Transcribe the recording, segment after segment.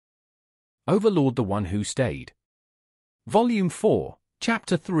Overlord, the One Who Stayed. Volume 4,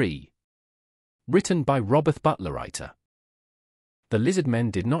 Chapter 3. Written by roberthbutlerwriter. The lizard men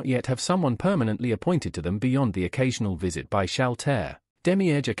did not yet have someone permanently appointed to them beyond the occasional visit by Shalter.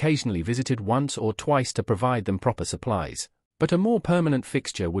 Demiurge occasionally visited once or twice to provide them proper supplies, but a more permanent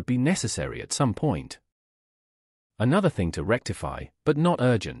fixture would be necessary at some point. Another thing to rectify, but not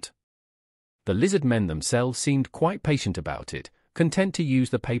urgent. The lizard men themselves seemed quite patient about it, content to use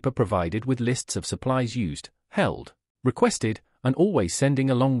the paper provided with lists of supplies used, held, requested, and always sending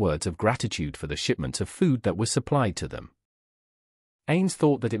along words of gratitude for the shipments of food that was supplied to them. Ains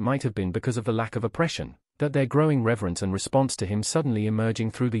thought that it might have been because of the lack of oppression, that their growing reverence and response to him suddenly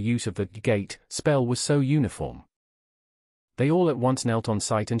emerging through the use of the gate spell was so uniform. They all at once knelt on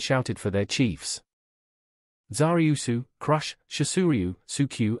sight and shouted for their chiefs. Zariusu, Crush, Shisuryu,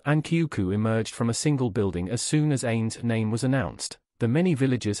 Sukyu, and Kyuku emerged from a single building as soon as Ain's name was announced. The many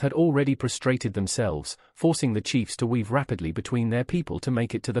villagers had already prostrated themselves, forcing the chiefs to weave rapidly between their people to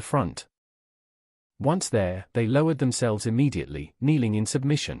make it to the front. Once there, they lowered themselves immediately, kneeling in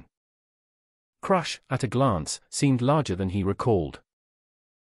submission. Crush, at a glance, seemed larger than he recalled.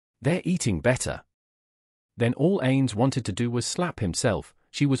 "They're eating better." Then all Ains wanted to do was slap himself.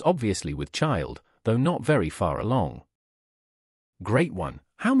 She was obviously with child, though not very far along. "Great One,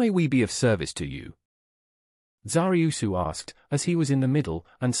 how may we be of service to you?" Zariusu asked, as he was in the middle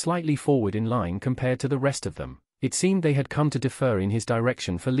and slightly forward in line compared to the rest of them. It seemed they had come to defer in his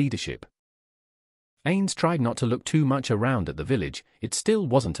direction for leadership. Ains tried not to look too much around at the village. It still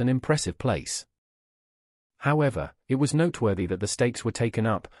wasn't an impressive place. However, it was noteworthy that the stakes were taken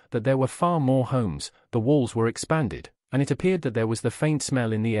up, that there were far more homes, the walls were expanded, and it appeared that there was the faint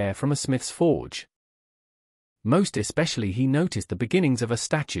smell in the air from a smith's forge. Most especially he noticed the beginnings of a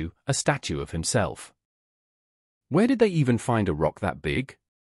statue of himself. Where did they even find a rock that big?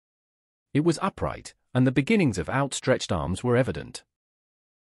 It was upright, and the beginnings of outstretched arms were evident.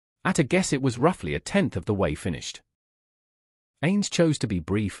 At a guess it was roughly a tenth of the way finished. Ains chose to be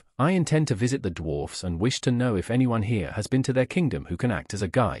brief. "I intend to visit the dwarfs and wish to know if anyone here has been to their kingdom who can act as a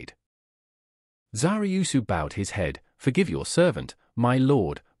guide." Zariusu bowed his head. "Forgive your servant, my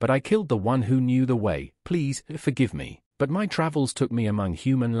lord, but I killed the one who knew the way. Please, forgive me, but my travels took me among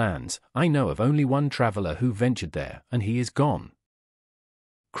human lands. I know of only one traveler who ventured there, and he is gone."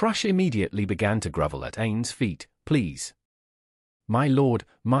 Crush immediately began to grovel at Ain's feet. "Please. My lord,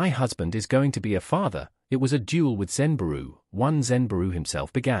 my husband is going to be a father." It was a duel with Zenbaru, one Zenbaru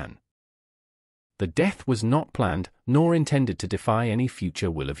himself began. "The death was not planned, nor intended to defy any future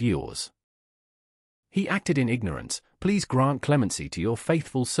will of yours. He acted in ignorance. Please grant clemency to your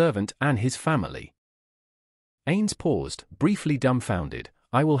faithful servant and his family." Ains paused, briefly dumbfounded.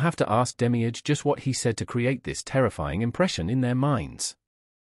 I will have to ask Demiurge just what he said to create this terrifying impression in their minds.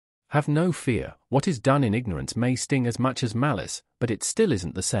 Have no fear, what is done in ignorance may sting as much as malice, but it still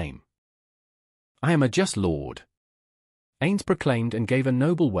isn't the same. "I am a just lord," Ains proclaimed and gave a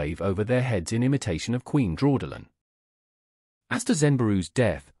noble wave over their heads in imitation of Queen Draudelen. "As to Zenbaru's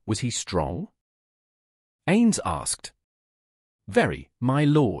death, was he strong?" Ains asked. "Very, my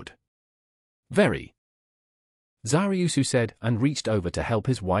lord. Very." Zariusu said, and reached over to help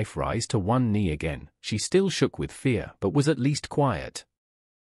his wife rise to one knee again. She still shook with fear, but was at least quiet.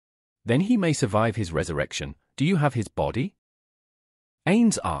 "Then he may survive his resurrection. Do you have his body?"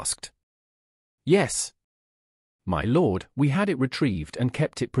 Ains asked. "Yes. My lord, we had it retrieved and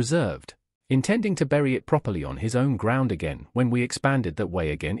kept it preserved, intending to bury it properly on his own ground again when we expanded that way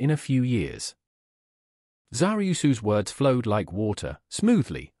again in a few years." Zariusu's words flowed like water,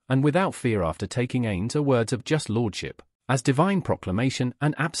 smoothly, and without fear after taking Ains are words of just lordship, as divine proclamation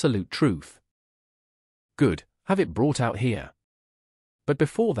and absolute truth. "Good, have it brought out here. But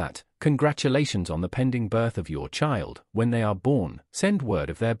before that, congratulations on the pending birth of your child. When they are born, send word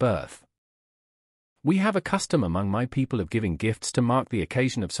of their birth. We have a custom among my people of giving gifts to mark the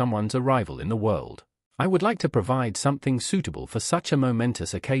occasion of someone's arrival in the world. I would like to provide something suitable for such a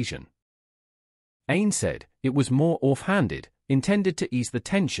momentous occasion." Ain said, it was more offhanded, intended to ease the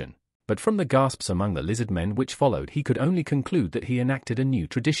tension, but from the gasps among the lizard men which followed he could only conclude that he enacted a new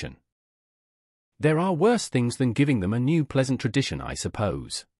tradition. "There are worse things than giving them a new pleasant tradition, I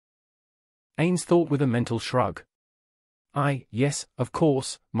suppose." Ains thought with a mental shrug. Yes, of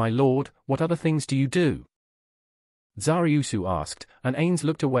course, my lord, what other things do you do?" Zariusu asked, and Ains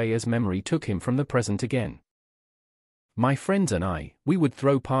looked away as memory took him from the present again. "My friends and I, we would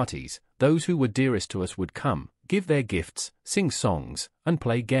throw parties. Those who were dearest to us would come, give their gifts, sing songs, and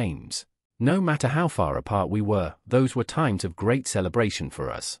play games. No matter how far apart we were, those were times of great celebration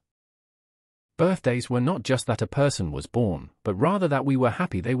for us. Birthdays were not just that a person was born, but rather that we were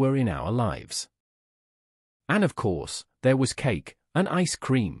happy they were in our lives. And of course, there was cake and ice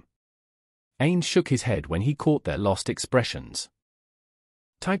cream. Ains shook his head when he caught their lost expressions.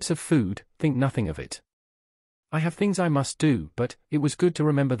 Types of food, think nothing of it. I have things I must do, but it was good to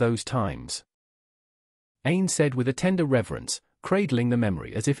remember those times. Ains said with a tender reverence, cradling the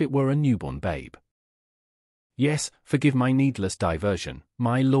memory as if it were a newborn babe. Yes, forgive my needless diversion,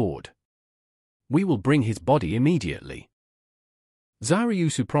 my lord. We will bring his body immediately.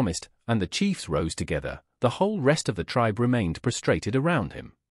 Zariusu promised, and the chiefs rose together. The whole rest of the tribe remained prostrated around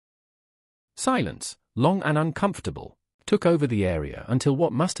him. Silence, long and uncomfortable, took over the area until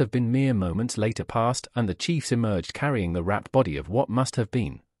what must have been mere moments later passed and the chiefs emerged carrying the wrapped body of what must have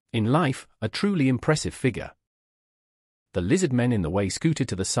been, in life, a truly impressive figure. The lizard men in the way scooted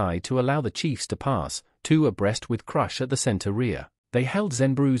to the side to allow the chiefs to pass, two abreast with Crush at the center rear. They held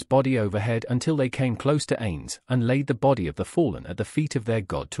Zenburu's body overhead until they came close to Ains and laid the body of the fallen at the feet of their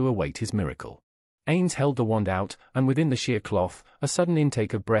god to await his miracle. Ains held the wand out, and within the sheer cloth, a sudden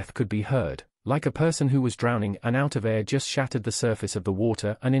intake of breath could be heard, like a person who was drowning and out of air just shattered the surface of the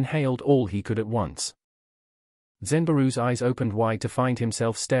water and inhaled all he could at once. Zenburu's eyes opened wide to find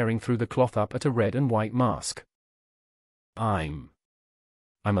himself staring through the cloth up at a red and white mask. I'm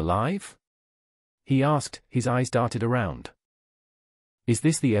alive? He asked, his eyes darted around. Is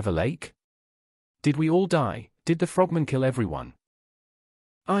this the Everlake? Did we all die? Did the frogmen kill everyone?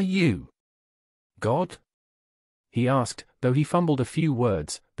 Are you God? He asked, though he fumbled a few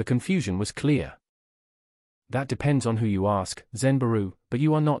words, the confusion was clear. That depends on who you ask, Zenburu, but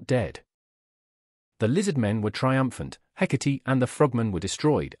you are not dead. The lizard men were triumphant, Hecate and the frogmen were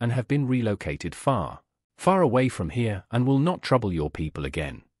destroyed and have been relocated far, far away from here and will not trouble your people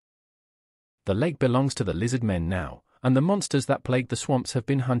again. The lake belongs to the lizard men now, and the monsters that plagued the swamps have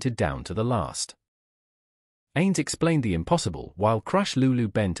been hunted down to the last. Ains explained the impossible while Crush Lulu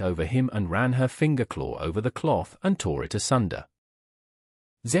bent over him and ran her finger claw over the cloth and tore it asunder.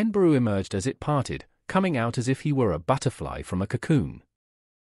 Zenburu emerged as it parted, coming out as if he were a butterfly from a cocoon.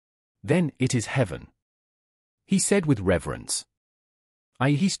 Then it is heaven, he said with reverence.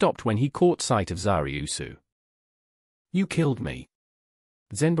 He stopped when he caught sight of Zariusu. You killed me,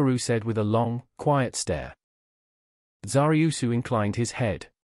 Zenburu said with a long, quiet stare. Zariusu inclined his head.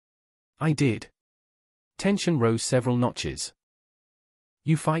 I did. Tension rose several notches.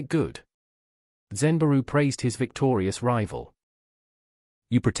 You fight good. Zenburu praised his victorious rival.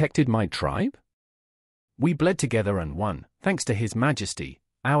 You protected my tribe? We bled together and won, thanks to His Majesty,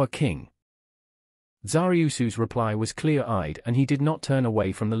 our king. Zariusu's reply was clear-eyed and he did not turn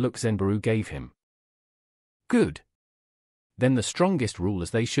away from the look Zenburu gave him. Good. Then the strongest rule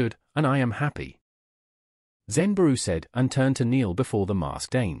as they should, and I am happy. Zenburu said and turned to kneel before the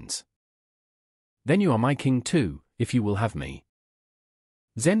masked Ains. Then you are my king too, if you will have me.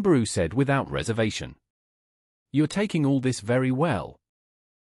 Zenburu said without reservation. You're taking all this very well.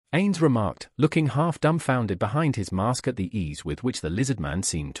 Ains remarked, looking half dumbfounded behind his mask at the ease with which the lizard man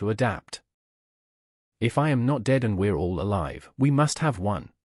seemed to adapt. If I am not dead and we're all alive, we must have one.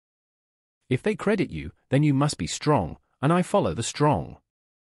 If they credit you, then you must be strong, and I follow the strong.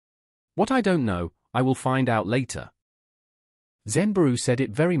 What I don't know, I will find out later. Zenburu said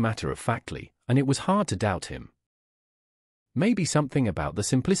it very matter-of-factly, and it was hard to doubt him. Maybe something about the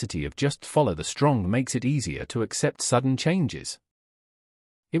simplicity of just follow the strong makes it easier to accept sudden changes.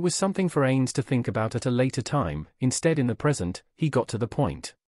 It was something for Ains to think about at a later time. Instead, in the present, he got to the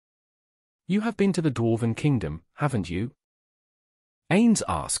point. You have been to the Dwarven Kingdom, haven't you? Ains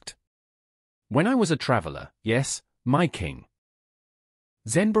asked. When I was a traveler, yes, my king.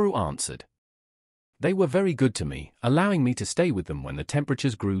 Zenburu answered. They were very good to me, allowing me to stay with them when the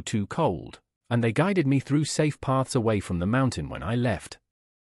temperatures grew too cold, and they guided me through safe paths away from the mountain when I left.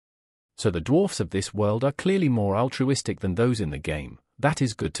 So the dwarfs of this world are clearly more altruistic than those in the game. That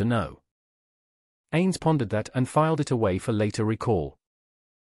is good to know. Ains pondered that and filed it away for later recall.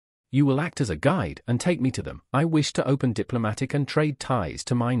 You will act as a guide and take me to them. I wish to open diplomatic and trade ties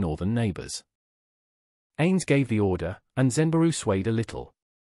to my northern neighbors. Ains gave the order, and Zenburu swayed a little.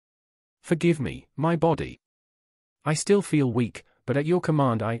 Forgive me, my body. I still feel weak, but at your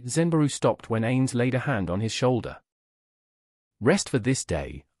command Zenburu stopped when Ains laid a hand on his shoulder. Rest for this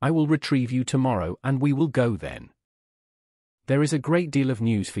day, I will retrieve you tomorrow and we will go then. There is a great deal of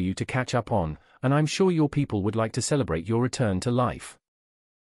news for you to catch up on, and I'm sure your people would like to celebrate your return to life.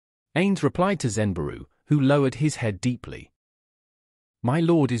 Ains replied to Zenburu, who lowered his head deeply. My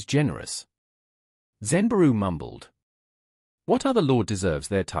lord is generous. Zenburu mumbled. What other lord deserves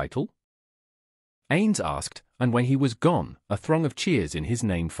their title? Ains asked, and when he was gone, a throng of cheers in his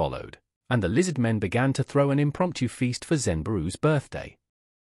name followed, and the lizard men began to throw an impromptu feast for Zenbaru's birthday.